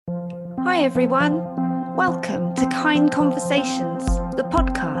Hi everyone, welcome to Kind Conversations, the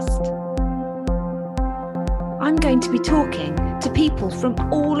podcast. I'm going to be talking to people from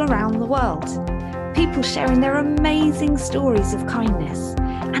all around the world, people sharing their amazing stories of kindness,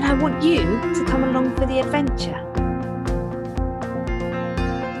 and I want you to come along for the adventure.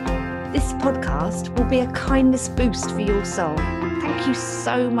 This podcast will be a kindness boost for your soul. Thank you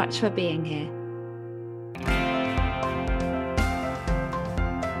so much for being here.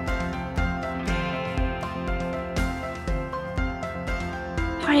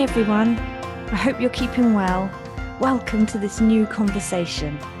 Hi everyone, I hope you're keeping well. Welcome to this new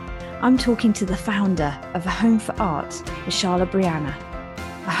conversation. I'm talking to the founder of A Home for Art, Mishala Brianna.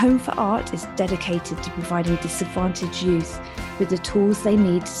 A Home for Art is dedicated to providing disadvantaged youth with the tools they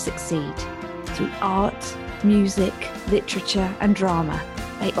need to succeed. Through art, music, literature and drama,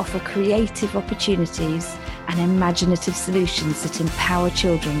 they offer creative opportunities and imaginative solutions that empower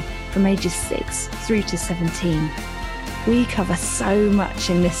children from ages 6 through to 17. We cover so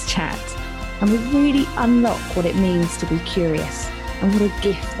much in this chat, and we really unlock what it means to be curious and what a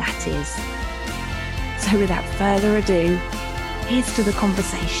gift that is. So without further ado, here's to the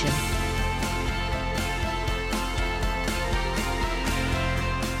conversation.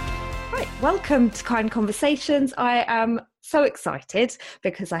 Right, welcome to Kind Conversations. I am so excited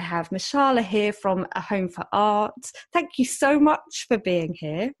because I have Mishala here from A Home for Art. Thank you so much for being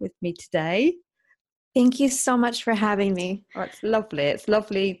here with me today. Thank you so much for having me. Oh, it's lovely. It's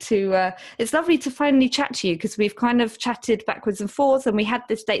lovely to finally chat to you, because we've kind of chatted backwards and forwards, and we had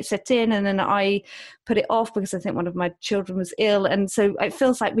this date set in, and then I put it off because I think one of my children was ill, and so it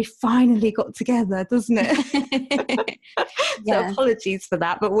feels like we finally got together, doesn't it? Yes. So apologies for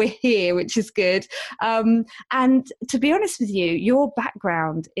that, but we're here, which is good. And to be honest with you, your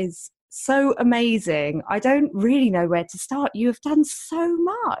background is so amazing. I don't really know where to start. You have done so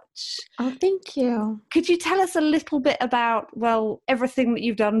much. Oh, thank you. Could you tell us a little bit about, well, everything that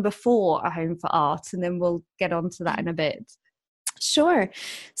you've done before A Home for Art, and then we'll get on to that in a bit. Sure.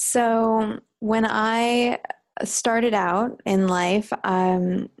 So when I started out in life,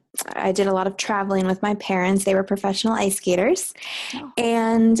 I did a lot of traveling with my parents. They were professional ice skaters,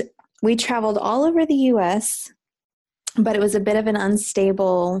 and we traveled all over the U.S., but it was a bit of an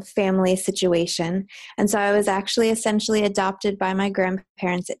unstable family situation. And so I was actually essentially adopted by my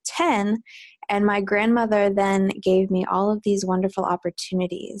grandparents at 10. And my grandmother then gave me all of these wonderful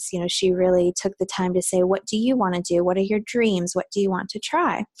opportunities. You know, she really took the time to say, what do you want to do? What are your dreams? What do you want to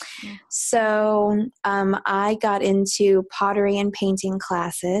try? Yeah. So I got into pottery and painting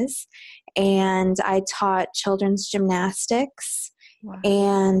classes, and I taught children's gymnastics. Wow.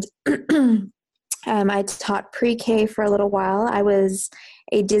 And I taught pre-K for a little while. I was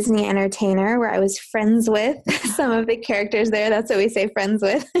a Disney entertainer where I was friends with some of the characters there. That's what we say, friends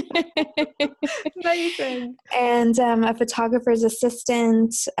with. Amazing. And a photographer's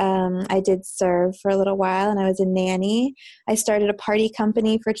assistant. I did serve for a little while, and I was a nanny. I started a party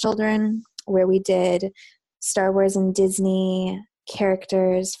company for children where we did Star Wars and Disney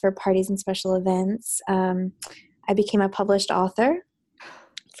characters for parties and special events. I became a published author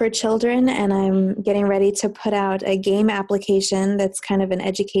for children, and I'm getting ready to put out a game application that's kind of an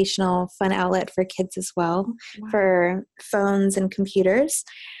educational, fun outlet for kids as well. Wow. For phones and computers.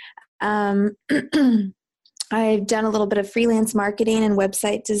 I've done a little bit of freelance marketing and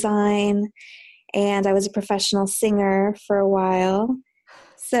website design, and I was a professional singer for a while.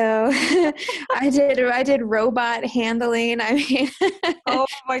 So I did robot handling. I mean, oh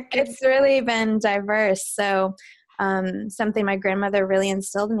my goodness. It's really been diverse. So something my grandmother really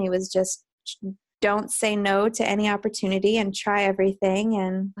instilled in me was just don't say no to any opportunity and try everything.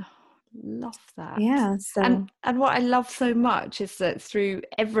 And love that. Yeah. So and what I love so much is that through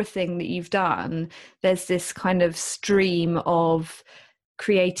everything that you've done, there's this kind of stream of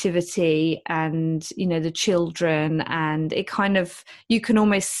creativity and, you know, the children, and it kind of, you can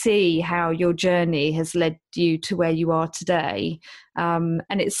almost see how your journey has led you to where you are today. And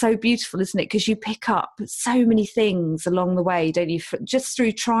it's so beautiful, isn't it? Because you pick up so many things along the way, don't you? Just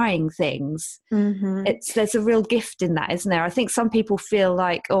through trying things. Mm-hmm. There's a real gift in that, isn't there? I think some people feel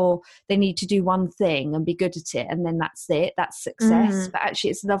like, oh, they need to do one thing and be good at it, and then that's it, that's success. Mm-hmm. But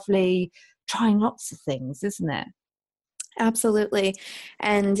actually it's lovely trying lots of things, isn't it? Absolutely.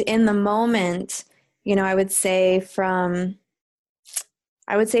 And in the moment, you know, I would say from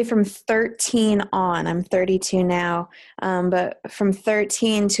 13 on, I'm 32 now, but from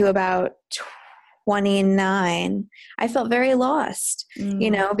 13 to about 29, I felt very lost,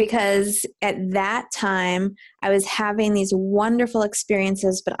 because at that time I was having these wonderful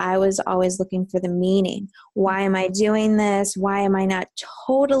experiences, but I was always looking for the meaning. Why am I doing this? Why am I not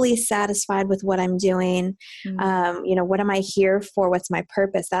totally satisfied with what I'm doing? What am I here for? What's my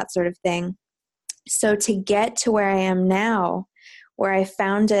purpose? That sort of thing. So to get to where I am now, where I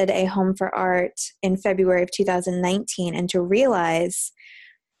founded a Home for Art in February of 2019, and to realize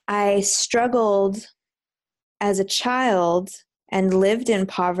I struggled as a child and lived in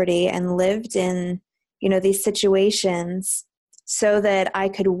poverty and lived in, these situations so that I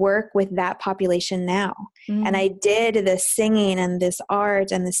could work with that population now. And I did this singing and this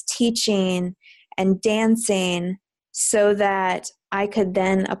art and this teaching and dancing so that I could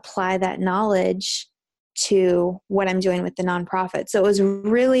then apply that knowledge to what I'm doing with the nonprofit. So it was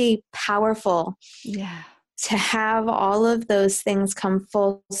really powerful. Yeah. To have all of those things come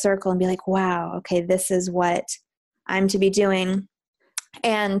full circle and be like, wow, okay, this is what I'm to be doing.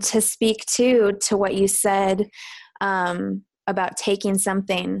 And to speak to what you said about taking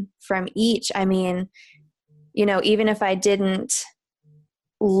something from each. I mean, even if I didn't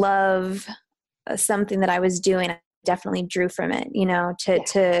love something that I was doing, I definitely drew from it,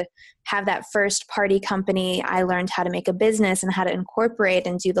 to have that first party company. I learned how to make a business and how to incorporate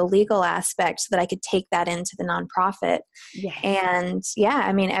and do the legal aspect so that I could take that into the nonprofit. Yes. And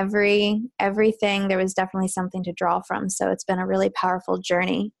everything, there was definitely something to draw from. So it's been a really powerful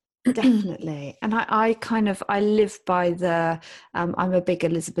journey. Definitely. And I live by I'm a big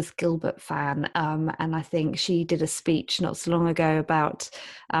Elizabeth Gilbert fan. And I think she did a speech not so long ago about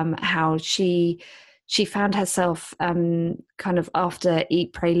how she found herself kind of after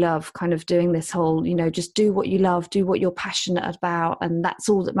Eat, Pray, Love, kind of doing this whole, just do what you love, do what you're passionate about, and that's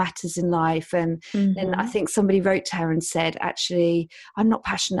all that matters in life. And then I think somebody wrote to her and said, actually, I'm not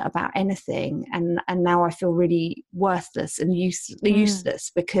passionate about anything. And now I feel really worthless and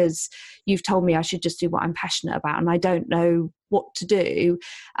useless because you've told me I should just do what I'm passionate about, and I don't know what to do.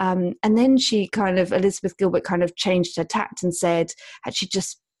 And then Elizabeth Gilbert kind of changed her tact and said, actually,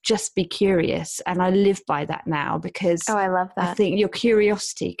 just be curious. And I live by that now, because I love that. I think your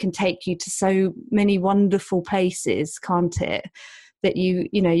curiosity can take you to so many wonderful places, can't it? That you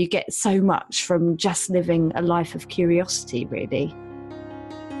get so much from just living a life of curiosity, really.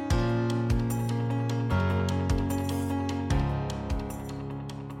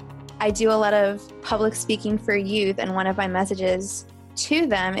 I do a lot of public speaking for youth, and one of my messages to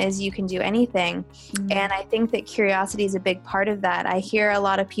them is you can do anything. And I think that curiosity is a big part of that. I hear a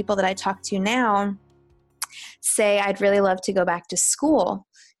lot of people that I talk to now say, I'd really love to go back to school,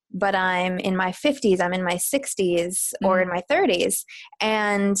 but I'm in my 50s, I'm in my 60s, or in my 30s.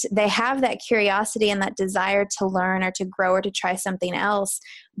 And they have that curiosity and that desire to learn or to grow or to try something else.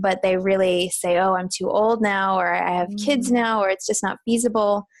 But they really say, oh, I'm too old now, or I have kids now, or it's just not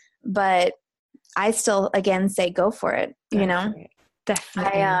feasible. But I still, again, say, go for it,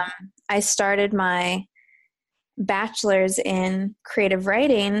 Definitely. I started my bachelor's in creative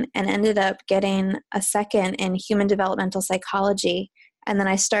writing and ended up getting a second in human developmental psychology. And then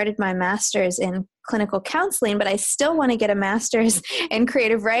I started my master's in clinical counseling, but I still want to get a master's in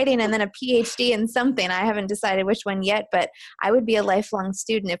creative writing and then a PhD in something. I haven't decided which one yet, but I would be a lifelong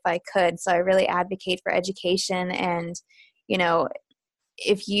student if I could. So I really advocate for education. And,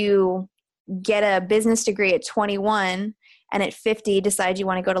 if you get a business degree at 21 and at 50 decide you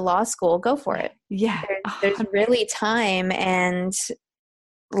want to go to law school, go for it. Yeah. There's really time, and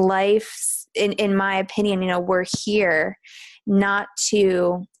life, in my opinion, we're here not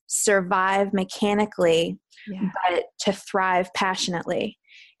to survive mechanically, but to thrive passionately.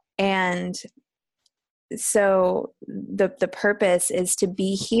 And so the purpose is to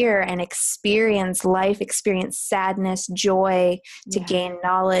be here and experience life, experience sadness, joy, to gain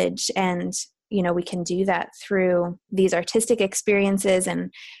knowledge. And, we can do that through these artistic experiences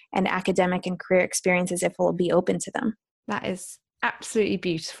and academic and career experiences if we'll be open to them. That is absolutely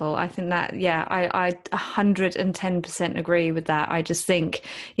beautiful. I think that, I 110% agree with that. I just think,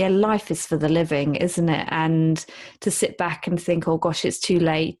 life is for the living, isn't it? And to sit back and think, oh gosh, it's too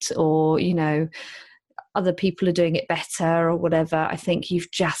late, or, other people are doing it better or whatever. I think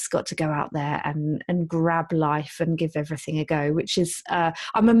you've just got to go out there and grab life and give everything a go, which is,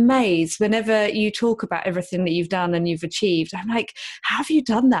 I'm amazed whenever you talk about everything that you've done and you've achieved. I'm like, how have you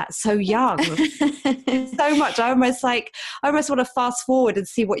done that so young? So much. I almost want to fast forward and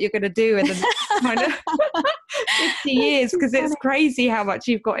see what you're going to do in the next kind of 50 years, because it's crazy how much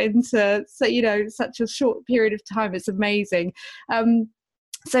you've got into, such a short period of time. It's amazing.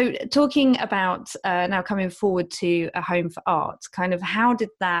 So talking about now coming forward to a home for art, kind of how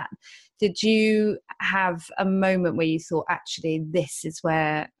did you have a moment where you thought, actually, this is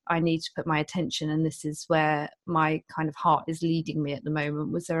where I need to put my attention and this is where my kind of heart is leading me at the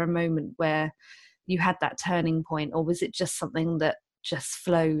moment? Was there a moment where you had that turning point, or was it just something that just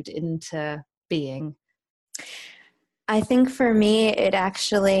flowed into being? I think for me, it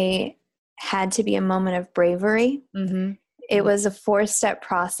actually had to be a moment of bravery. Mm-hmm. It was a 4-step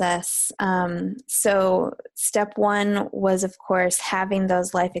process. So step 1 was, of course, having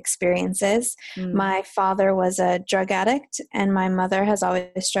those life experiences. My father was a drug addict, and my mother has always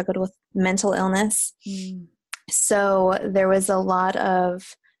struggled with mental illness. So there was a lot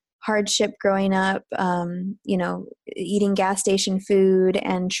of hardship growing up, eating gas station food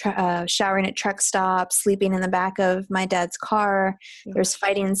and showering at truck stops, sleeping in the back of my dad's car. There's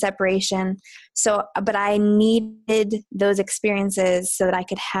fighting and separation. So, but I needed those experiences so that I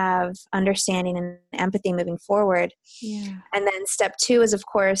could have understanding and empathy moving forward. Yeah. And then step 2 is, of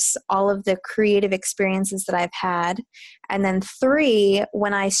course, all of the creative experiences that I've had. And then 3,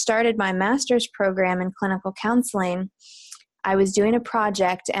 when I started my master's program in clinical counseling, I was doing a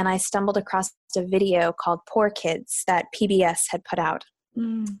project and I stumbled across a video called Poor Kids that PBS had put out.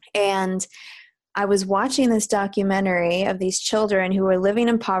 And I was watching this documentary of these children who were living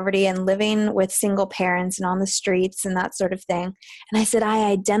in poverty and living with single parents and on the streets and that sort of thing. And I said, I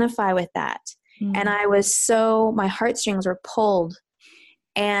identify with that. And my heartstrings were pulled.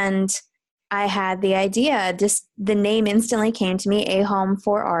 And I had the idea, just the name instantly came to me, A Home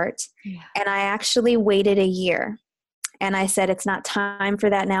for Art. Yeah. And I actually waited a year. And I said, it's not time for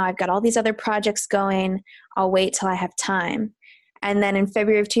that now. I've got all these other projects going. I'll wait till I have time. And then in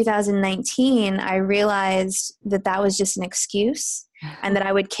February of 2019, I realized that that was just an excuse and that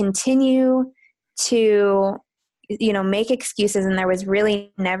I would continue to, make excuses, and there was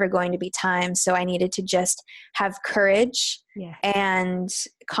really never going to be time. So I needed to just have courage and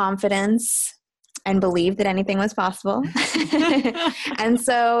confidence and believe that anything was possible. And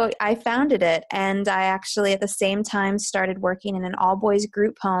so I founded it. And I actually at the same time started working in an all-boys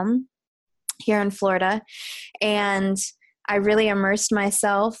group home here in Florida. And I really immersed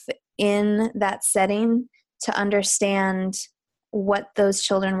myself in that setting to understand what those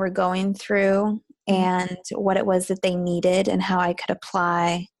children were going through and what it was that they needed and how I could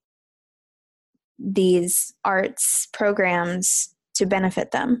apply these arts programs to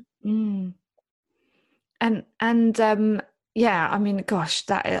benefit them.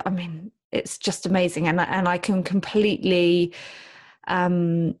 It's just amazing. And I can completely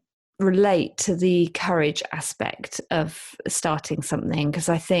relate to the courage aspect of starting something, because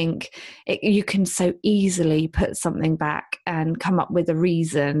I think you can so easily put something back and come up with a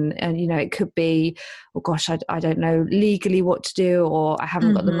reason. And, it could be, oh gosh, I don't know legally what to do, or I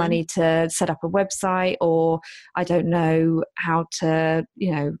haven't got the money to set up a website, or I don't know how to,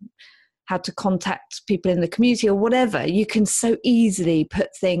 how to contact people in the community or whatever. You can so easily put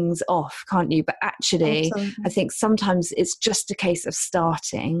things off, can't you? But actually, absolutely. I think sometimes it's just a case of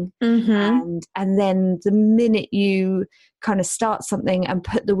starting. And then the minute you kind of start something and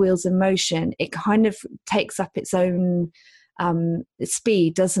put the wheels in motion, it kind of takes up its own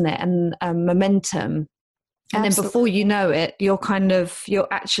speed, doesn't it? And momentum. And Absolutely. Then before you know it, you're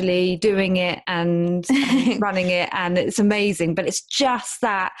actually doing it and running it, and it's amazing. But it's just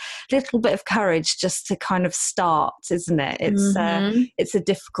that little bit of courage just to kind of start, isn't it? It's a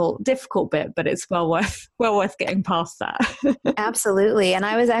difficult bit, but it's well worth getting past that. Absolutely. And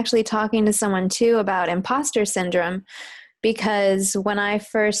I was actually talking to someone too about imposter syndrome, because when I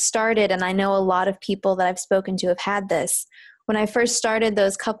first started, and I know a lot of people that I've spoken to have had this, when I first started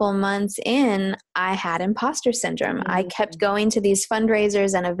those couple months in, I had imposter syndrome. I kept going to these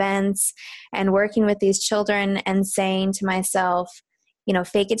fundraisers and events and working with these children and saying to myself,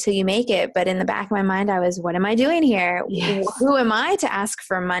 fake it till you make it. But in the back of my mind, I was, what am I doing here? Yes. Who am I to ask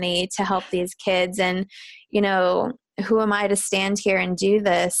for money to help these kids? And, who am I to stand here and do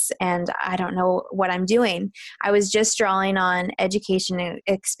this? And I don't know what I'm doing. I was just drawing on education and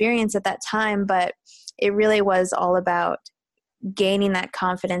experience at that time, but it really was all about gaining that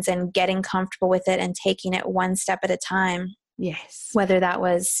confidence and getting comfortable with it and taking it one step at a time. Yes. Whether that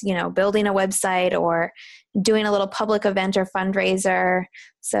was, building a website or doing a little public event or fundraiser.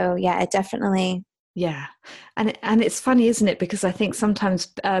 So yeah, it definitely. Yeah. And it's funny, isn't it? Because I think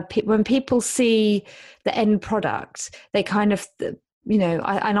sometimes when people see the end product, they kind of you know,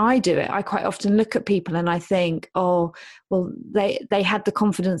 I do it. I quite often look at people and I think, oh, well, they had the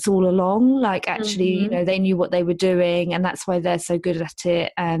confidence all along. Like, actually, you know, they knew what they were doing, and that's why they're so good at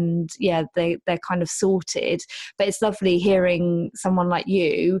it. And yeah, they're kind of sorted. But it's lovely hearing someone like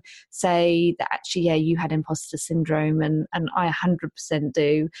you say that actually, yeah, you had imposter syndrome, and I 100%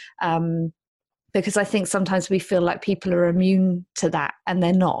 do. Because I think sometimes we feel like people are immune to that, and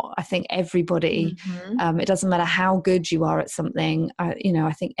they're not. I think everybody, it doesn't matter how good you are at something, you know,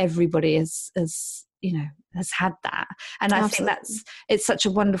 I think everybody has you know, has had that. And I think it's such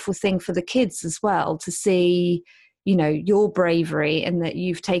a wonderful thing for the kids as well, to see, you know, your bravery, and that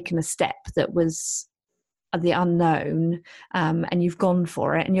you've taken a step that was the unknown, and you've gone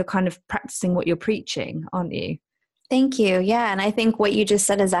for it, and you're kind of practicing what you're preaching, aren't you? Thank you. Yeah. And I think what you just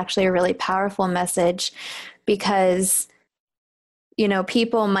said is actually a really powerful message, because, you know,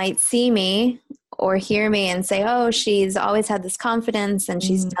 people might see me or hear me and say, oh, she's always had this confidence and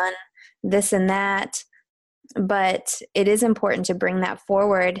she's done this and that. But it is important to bring that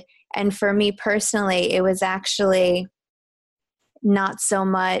forward. And for me personally, it was actually not so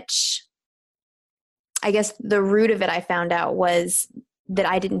much, I guess the root of it I found out was that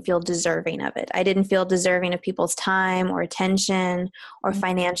I didn't feel deserving of it. I didn't feel deserving of people's time or attention or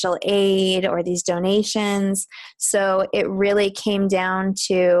financial aid or these donations. So it really came down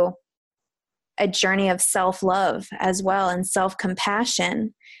to a journey of self-love as well, and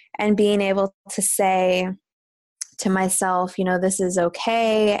self-compassion, and being able to say to myself, you know, this is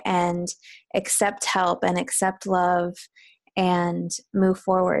okay, and accept help and accept love and move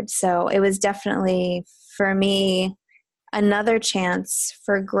forward. So it was definitely, for me, another chance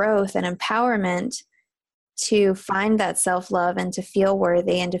for growth and empowerment, to find that self-love and to feel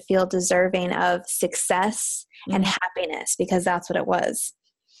worthy and to feel deserving of success and happiness, because that's what it was.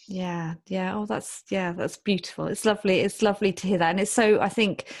 Yeah. Oh, that's beautiful. It's lovely to hear that. And it's so, I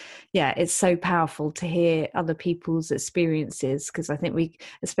think, yeah, it's so powerful to hear other people's experiences, because I think we,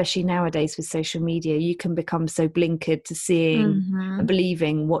 especially nowadays with social media, you can become so blinkered to seeing and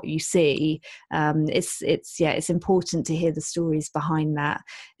believing what you see. It's important to hear the stories behind that.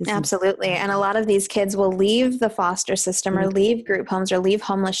 Absolutely. And a lot of these kids will leave the foster system or leave group homes or leave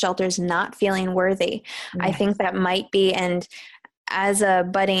homeless shelters not feeling worthy. I think that might be, and as a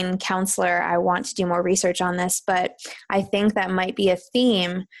budding counselor, I want to do more research on this, but I think that might be a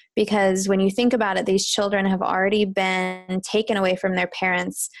theme, because when you think about it, these children have already been taken away from their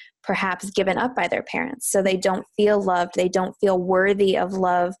parents, perhaps given up by their parents. So they don't feel loved. They don't feel worthy of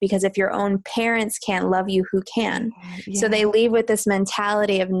love, because if your own parents can't love you, who can? So they leave with this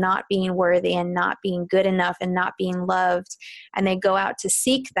mentality of not being worthy and not being good enough and not being loved. And they go out to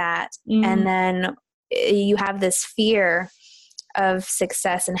seek that. And then you have this fear of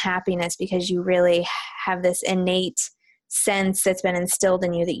success and happiness, because you really have this innate sense that's been instilled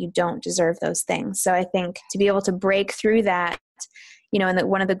in you that you don't deserve those things. So I think to be able to break through that, you know, and that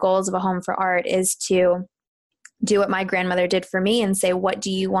one of the goals of A Home for Art is to do what my grandmother did for me and say, what do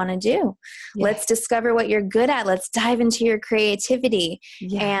you want to do? Let's discover what you're good at. Let's dive into your creativity.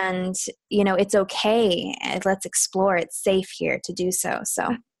 And, you know, it's okay. And let's explore. It's safe here to do so.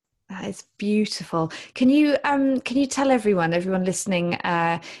 So that is beautiful. Can you tell everyone listening,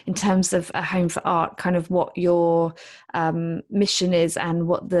 in terms of A Home for Art, kind of what your mission is and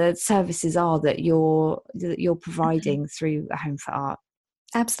what the services are that you're providing through A Home for Art?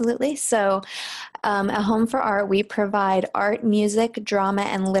 Absolutely. So at Home for Art, we provide art, music, drama,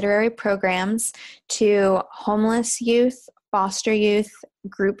 and literary programs to homeless youth, foster youth,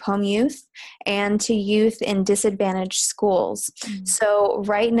 group home youth, and to youth in disadvantaged schools. So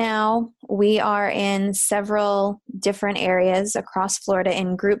right now we are in several different areas across Florida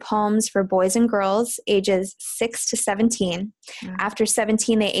in group homes for boys and girls ages 6 to 17. After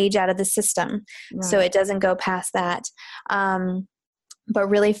 17, they age out of the system. So it doesn't go past that. But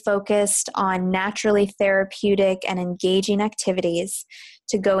really focused on naturally therapeutic and engaging activities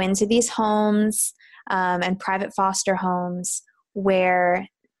to go into these homes and private foster homes where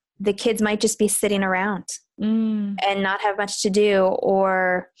the kids might just be sitting around and not have much to do,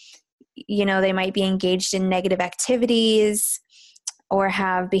 or, you know, they might be engaged in negative activities or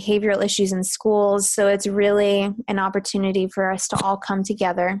have behavioral issues in schools. So it's really an opportunity for us to all come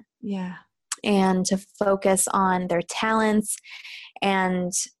together and to focus on their talents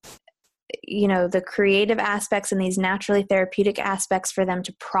and, you know, the creative aspects and these naturally therapeutic aspects for them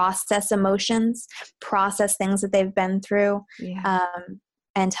to process emotions, process things that they've been through,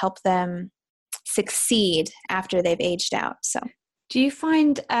 and help them succeed after they've aged out. So do you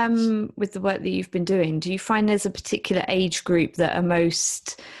find, with the work that you've been doing, do you find there's a particular age group that are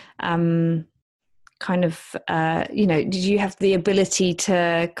most kind of, did you have the ability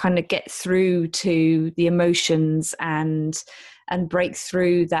to kind of get through to the emotions and break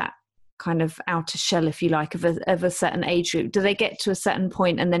through that kind of outer shell, if you like, of a certain age group? Do they get to a certain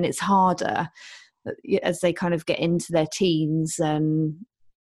point and then it's harder as they kind of get into their teens? And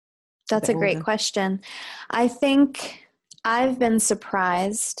that's a great question. I think I've been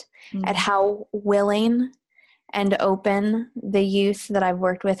surprised at how willing and open the youth that I've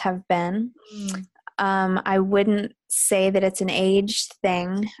worked with have been. I wouldn't say that it's an age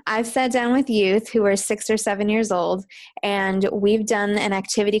thing. I've sat down with youth who are 6 or 7 years old, and we've done an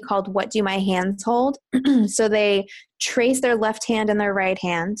activity called What Do My Hands Hold? So they trace their left hand and their right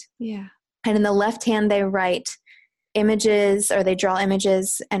hand. Yeah. And in the left hand, they write images, or they draw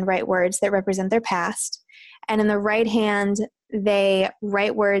images and write words that represent their past. And in the right hand, they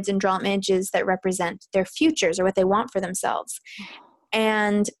write words and draw images that represent their futures, or what they want for themselves.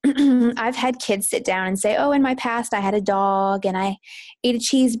 And I've had kids sit down and say, oh, in my past, I had a dog and I ate a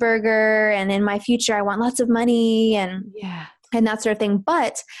cheeseburger, and in my future, I want lots of money and that sort of thing.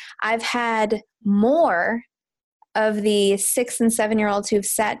 But I've had more of the 6 and 7-year-olds who've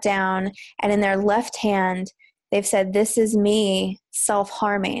sat down, and in their left hand, they've said, this is me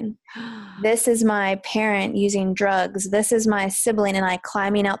self-harming. This is my parent using drugs. This is my sibling and I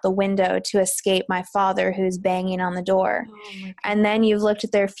climbing out the window to escape my father who's banging on the door. And then you've looked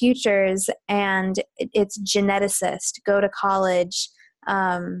at their futures, and it's geneticist, go to college,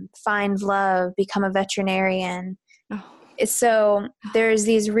 find love, become a veterinarian. So there's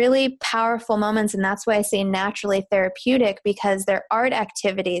these really powerful moments, and that's why I say naturally therapeutic, because they're art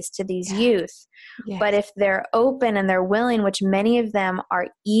activities to these youth. Yes. But if they're open and they're willing, which many of them are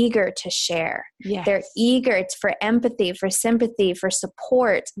eager to share, they're eager for empathy, for sympathy, for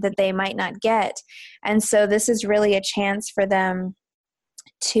support that they might not get. And so this is really a chance for them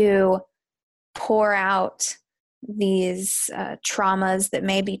to pour out these traumas that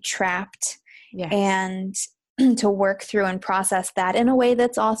may be trapped, and to work through and process that in a way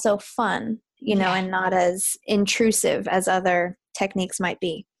that's also fun, and not as intrusive as other techniques might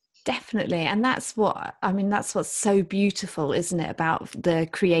be. Definitely. And that's what's so beautiful, isn't it, about the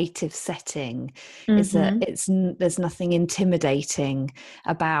creative setting, is that there's nothing intimidating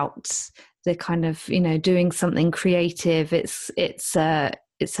about the kind of, doing something creative. It's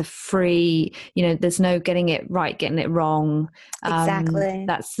a free, there's no getting it right, getting it wrong. Exactly.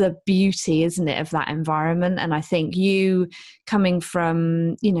 That's the beauty, isn't it, of that environment. And I think you coming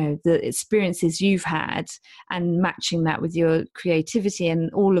from, the experiences you've had and matching that with your creativity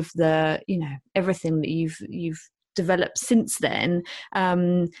and all of the, everything that you've developed since then,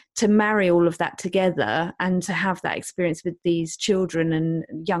 to marry all of that together and to have that experience with these children and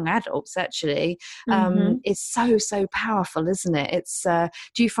young adults actually, is so powerful, isn't it? It's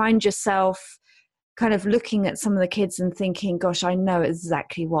do you find yourself kind of looking at some of the kids and thinking, gosh, I know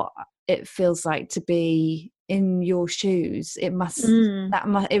exactly what it feels like to be in your shoes? It must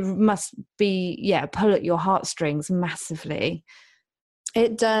be pull at your heartstrings massively.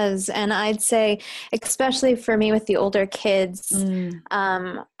 It does. And I'd say, especially for me with the older kids,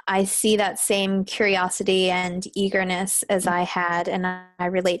 I see that same curiosity and eagerness as I had, and I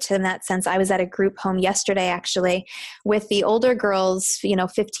relate to them in that sense. I was at a group home yesterday, actually, with the older girls,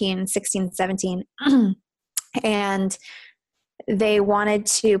 15, 16, 17, and they wanted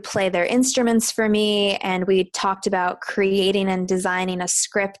to play their instruments for me, and we talked about creating and designing a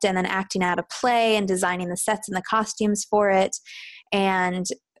script and then acting out a play and designing the sets and the costumes for it. And,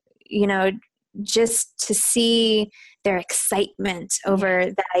 just to see their excitement over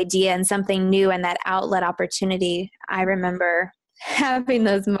that idea and something new and that outlet opportunity, I remember having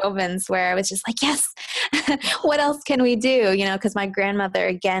those moments where I was just like, yes, what else can we do? Because my grandmother,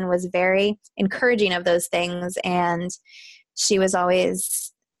 again, was very encouraging of those things. And she was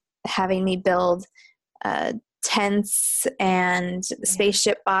always having me build tents and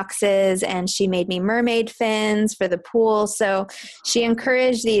spaceship boxes, and she made me mermaid fins for the pool. So she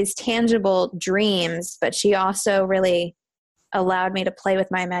encouraged these tangible dreams, but she also really allowed me to play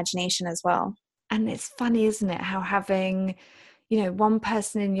with my imagination as well. And it's funny, isn't it, how having one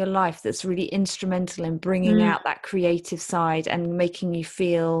person in your life that's really instrumental in bringing out that creative side and making you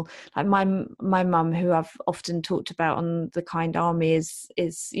feel like my mum, who I've often talked about on The Kind Army, is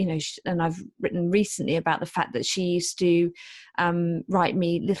and I've written recently about the fact that she used to write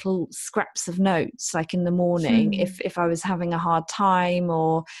me little scraps of notes, like in the morning, if I was having a hard time,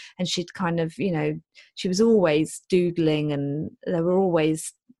 and she'd kind of, she was always doodling, and there were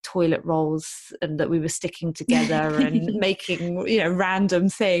always toilet rolls and that we were sticking together and making random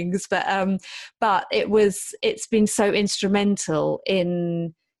things, but it's been so instrumental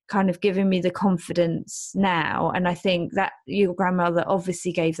in kind of given me the confidence now. And I think that your grandmother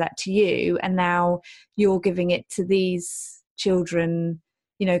obviously gave that to you, and now you're giving it to these children,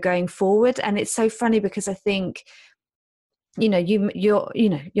 you know, going forward. And it's so funny because I think, you know, you're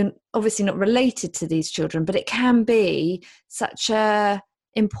obviously not related to these children, but it can be such a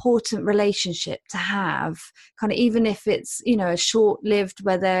important relationship to have, kind of, even if it's, you know, a short-lived,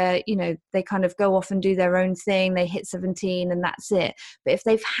 where they're, you know, they kind of go off and do their own thing, they hit 17 and that's it. But if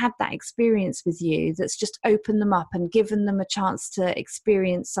they've had that experience with you that's just opened them up and given them a chance to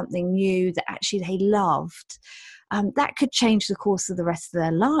experience something new that actually they loved, that could change the course of the rest of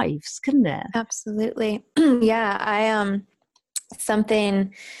their lives, couldn't it? Absolutely. Yeah,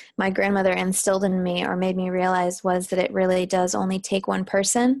 something my grandmother instilled in me or made me realize was that it really does only take one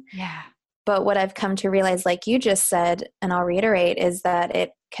person. Yeah. But what I've come to realize, like you just said, and I'll reiterate, is that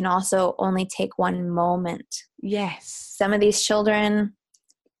it can also only take one moment. Yes. Some of these children,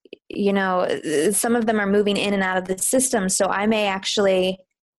 you know, some of them are moving in and out of the system. So I may actually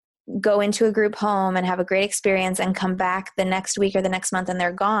go into a group home and have a great experience and come back the next week or the next month and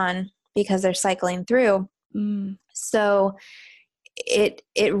they're gone because they're cycling through. So it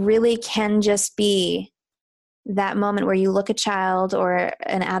really can just be that moment where you look a child or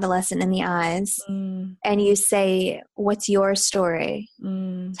an adolescent in the eyes and you say, what's your story?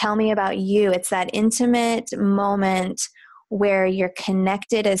 Tell me about you. It's that intimate moment where you're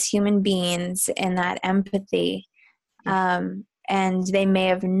connected as human beings in that empathy. And they may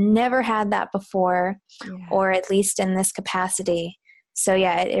have never had that before, or at least in this capacity. So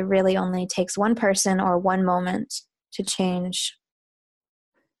yeah, it really only takes one person or one moment to change.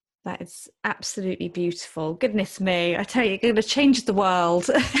 That is absolutely beautiful. Goodness me, I tell you, you're going to change the world.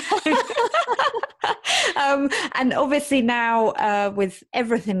 And obviously now, with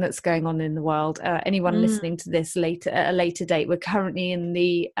everything that's going on in the world, anyone listening to this at a later date, we're currently in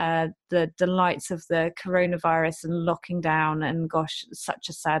the delights of the coronavirus and locking down, and gosh, such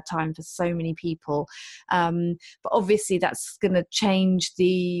a sad time for so many people. But obviously that's going to change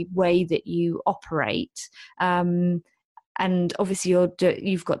the way that you operate. And obviously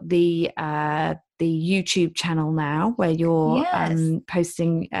you've got the YouTube channel now, where you're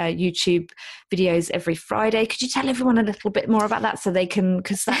posting YouTube videos every Friday. Could you tell everyone a little bit more about that, so they can,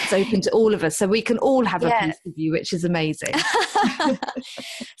 because that's open to all of us, so we can all have a piece of you, which is amazing.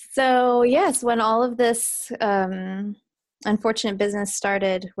 So yes, when all of this unfortunate business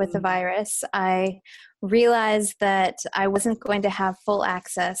started with the virus, I realized that I wasn't going to have full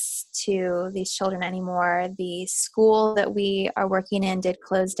access to these children anymore. The school that we are working in did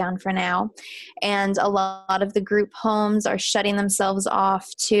close down for now, and a lot of the group homes are shutting themselves off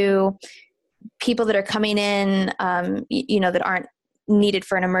to people that are coming in, that aren't needed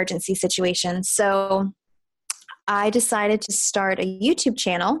for an emergency situation. So I decided to start a YouTube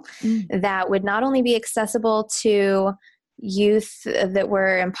channel that would not only be accessible to youth that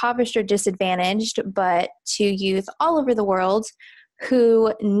were impoverished or disadvantaged, but to youth all over the world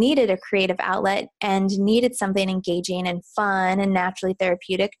who needed a creative outlet and needed something engaging and fun and naturally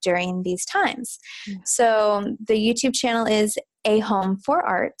therapeutic during these times. So the YouTube channel is A Home for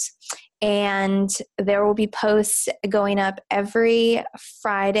Art, and there will be posts going up every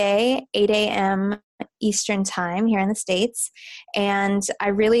Friday, 8 a.m. Eastern time here in the States. And I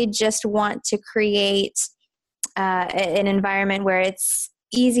really just want to create an environment where it's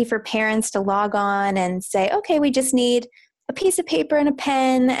easy for parents to log on and say, okay, we just need a piece of paper and a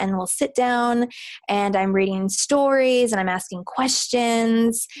pen, and we'll sit down and I'm reading stories and I'm asking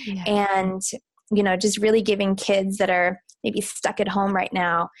questions and, just really giving kids that are maybe stuck at home right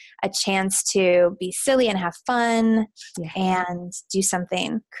now a chance to be silly and have fun and do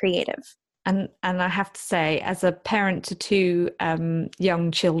something creative. And I have to say, as a parent to two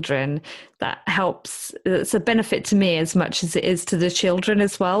young children, that helps. It's a benefit to me as much as it is to the children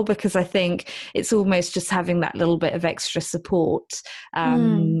as well, because I think it's almost just having that little bit of extra support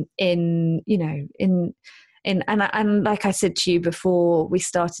and like I said to you before we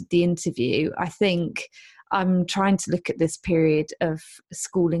started the interview, I think I'm trying to look at this period of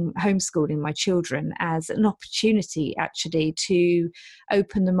homeschooling my children as an opportunity actually to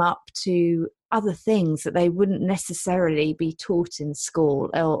open them up to other things that they wouldn't necessarily be taught in school,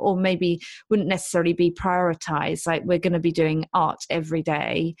 or maybe wouldn't necessarily be prioritized. Like, we're going to be doing art every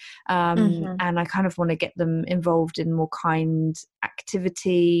day. And I kind of want to get them involved in more kind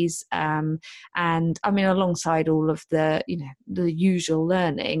activities. And I mean, alongside all of the usual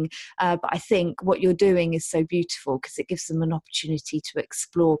learning. But I think what you're doing is so beautiful because it gives them an opportunity to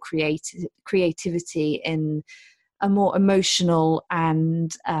explore creativity in a more emotional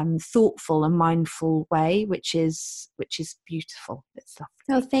and thoughtful and mindful way, which is beautiful. It's lovely.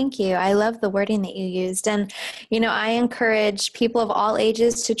 Oh, thank you. I love the wording that you used. And, I encourage people of all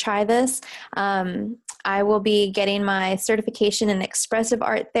ages to try this. I will be getting my certification in expressive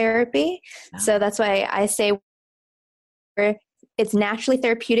art therapy. Oh. So that's why I say it's naturally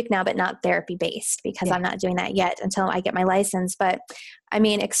therapeutic now, but not therapy based, because I'm not doing that yet until I get my license. But I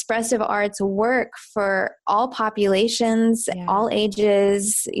mean, expressive arts work for all populations, all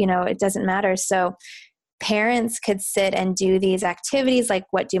ages, it doesn't matter. So parents could sit and do these activities like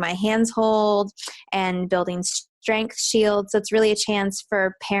what do my hands hold and building strength shields. So it's really a chance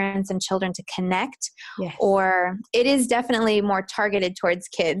for parents and children to connect, or it is definitely more targeted towards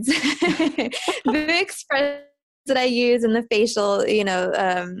kids. The express that I use and the facial,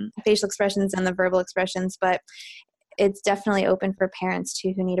 facial expressions and the verbal expressions, but it's definitely open for parents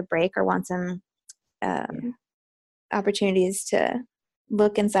too who need a break or want some opportunities to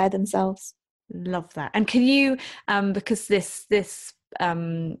look inside themselves. Love that. And can you, because this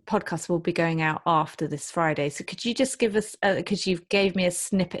podcast will be going out after this Friday, so could you just give us, because you gave me a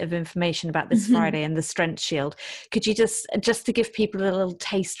snippet of information about this Friday and the Strength Shield, could you just to give people a little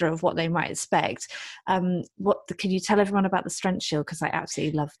taster of what they might expect, can you tell everyone about the Strength Shield, because I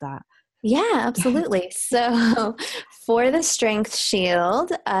absolutely love that. Yeah, absolutely. So for the Strength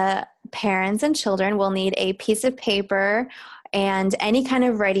Shield, parents and children will need a piece of paper and any kind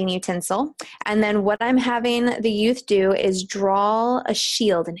of writing utensil. And then what I'm having the youth do is draw a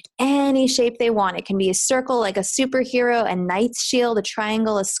shield in any shape they want. It can be a circle like a superhero, a knight's shield, a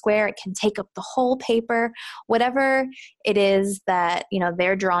triangle, a square. It can take up the whole paper, whatever it is that,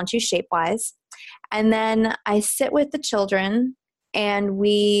 they're drawn to shape-wise. And then I sit with the children and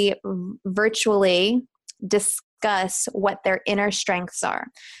we virtually discuss what their inner strengths are.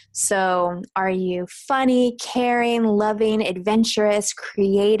 So are you funny, caring, loving, adventurous,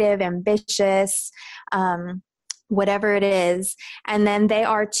 creative, ambitious, whatever it is. And then they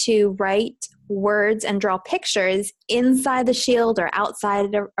are to write words and draw pictures inside the shield or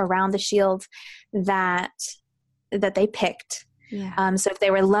outside around the shield that they picked. Yeah. So if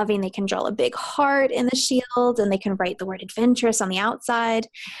they were loving, they can draw a big heart in the shield and they can write the word adventurous on the outside.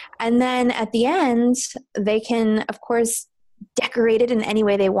 And then at the end, they can, of course, decorate it in any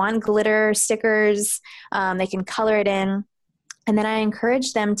way they want, glitter, stickers, they can color it in. And then I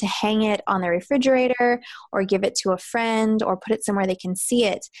encourage them to hang it on their refrigerator or give it to a friend or put it somewhere they can see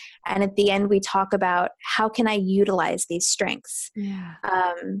it. And at the end, we talk about how can I utilize these strengths? Yeah.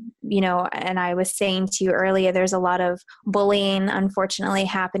 And I was saying to you earlier, there's a lot of bullying, unfortunately,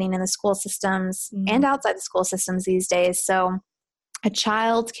 happening in the school systems and outside the school systems these days. So a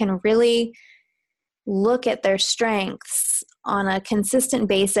child can really look at their strengths on a consistent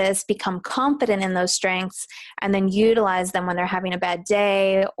basis, become confident in those strengths, and then utilize them when they're having a bad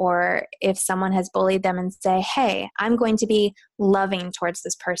day, or if someone has bullied them, and say, hey, I'm going to be loving towards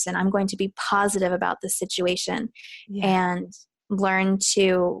this person. I'm going to be positive about this situation, and learn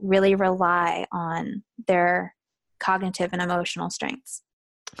to really rely on their cognitive and emotional strengths.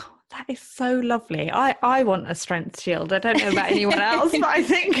 That is so lovely. I want a strength shield. I don't know about anyone else, but I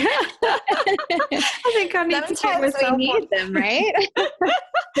think I need to give myself we need them, right?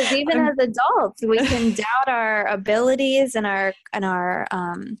 Because even as adults, we can doubt our abilities and our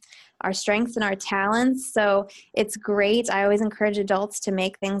strengths and our talents. So it's great. I always encourage adults to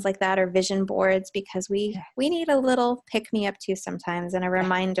make things like that or vision boards, because we need a little pick-me-up too sometimes and a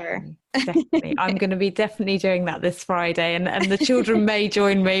reminder. Definitely. I'm going to be definitely doing that this Friday, and the children may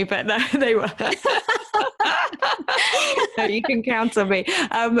join me, but no, they were. No, you can count on me.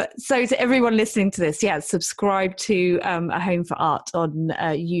 So to everyone listening to this, subscribe to A Home for Art on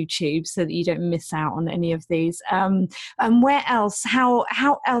YouTube so that you don't miss out on any of these. And where else? How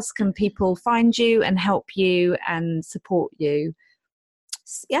else can people find you and help you and support you?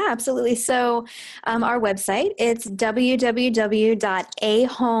 Yeah, absolutely. So our website, it's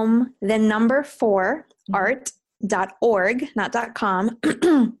www.ahome4art.org, not .com.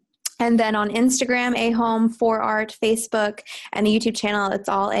 And then on Instagram, ahome4art, Facebook, and the YouTube channel, it's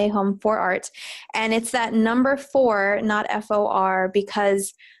all ahome4art. And it's that number 4, not FOR,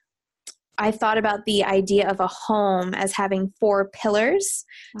 because I thought about the idea of a home as having 4 pillars.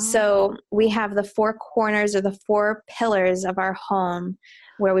 Oh. So we have the 4 corners or the 4 pillars of our home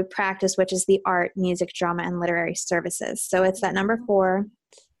where we practice, which is the art, music, drama, and literary services. So it's that number 4.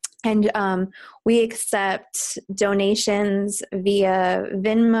 And we accept donations via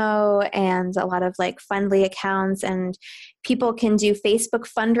Venmo and a lot of like Fundly accounts. And People can do Facebook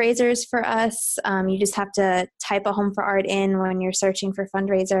fundraisers for us. You just have to type a Home for Art in when you're searching for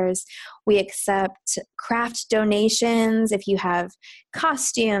fundraisers. We accept craft donations if you have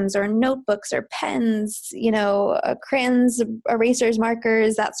costumes or notebooks or pens, crayons, erasers,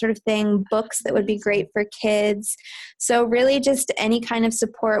 markers, that sort of thing, books that would be great for kids. So really just any kind of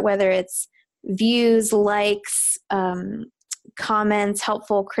support, whether it's views, likes, comments,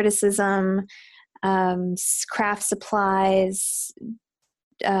 helpful criticism, craft supplies,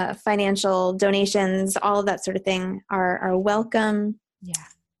 financial donations, all of that sort of thing are welcome. Yeah.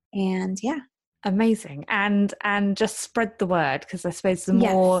 And yeah. Amazing. And just spread the word, because I suppose the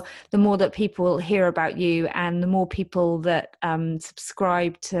more that people hear about you, and the more people that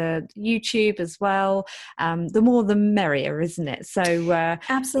subscribe to YouTube as well, the more the merrier, isn't it? So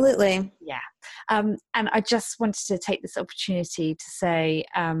absolutely. Yeah. And I just wanted to take this opportunity to say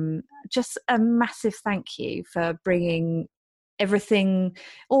just a massive thank you for bringing everything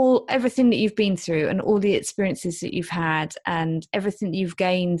that you've been through, and all the experiences that you've had, and everything that you've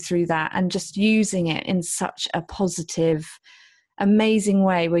gained through that, and just using it in such a positive, amazing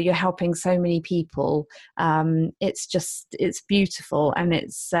way where you're helping so many people. It's beautiful, and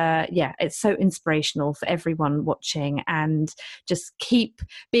it's so inspirational for everyone watching. And just keep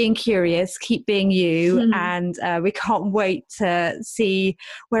being curious, keep being you, and we can't wait to see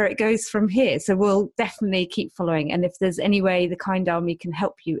where it goes from here. So we'll definitely keep following, and if there's any way the Kind Army can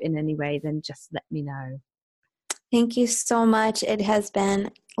help you in any way, then just let me know. Thank you so much. It has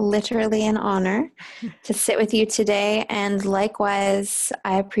been literally an honor to sit with you today. And likewise,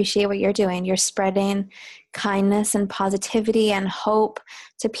 I appreciate what you're doing. You're spreading kindness and positivity and hope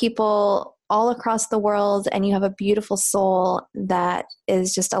to people all across the world. And you have a beautiful soul that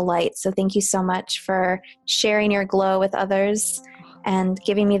is just a light. So thank you so much for sharing your glow with others and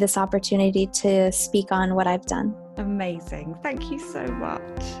giving me this opportunity to speak on what I've done. Amazing. Thank you so much.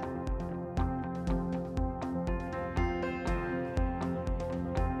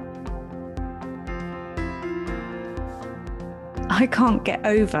 I can't get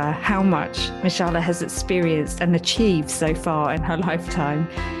over how much Mishala has experienced and achieved so far in her lifetime.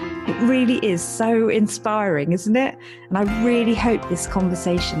 It really is so inspiring, isn't it? And I really hope this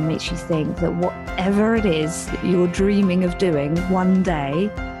conversation makes you think that whatever it is that you're dreaming of doing one day,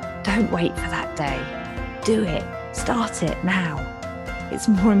 don't wait for that day. Do it. Start it now. It's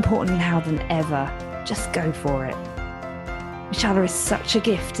more important now than ever. Just go for it. Mishala is such a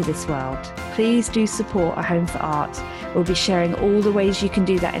gift to this world. Please do support A Home for Art. We'll be sharing all the ways you can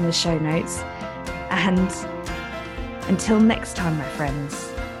do that in the show notes. And until next time, my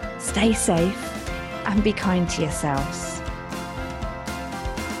friends, stay safe and be kind to yourselves.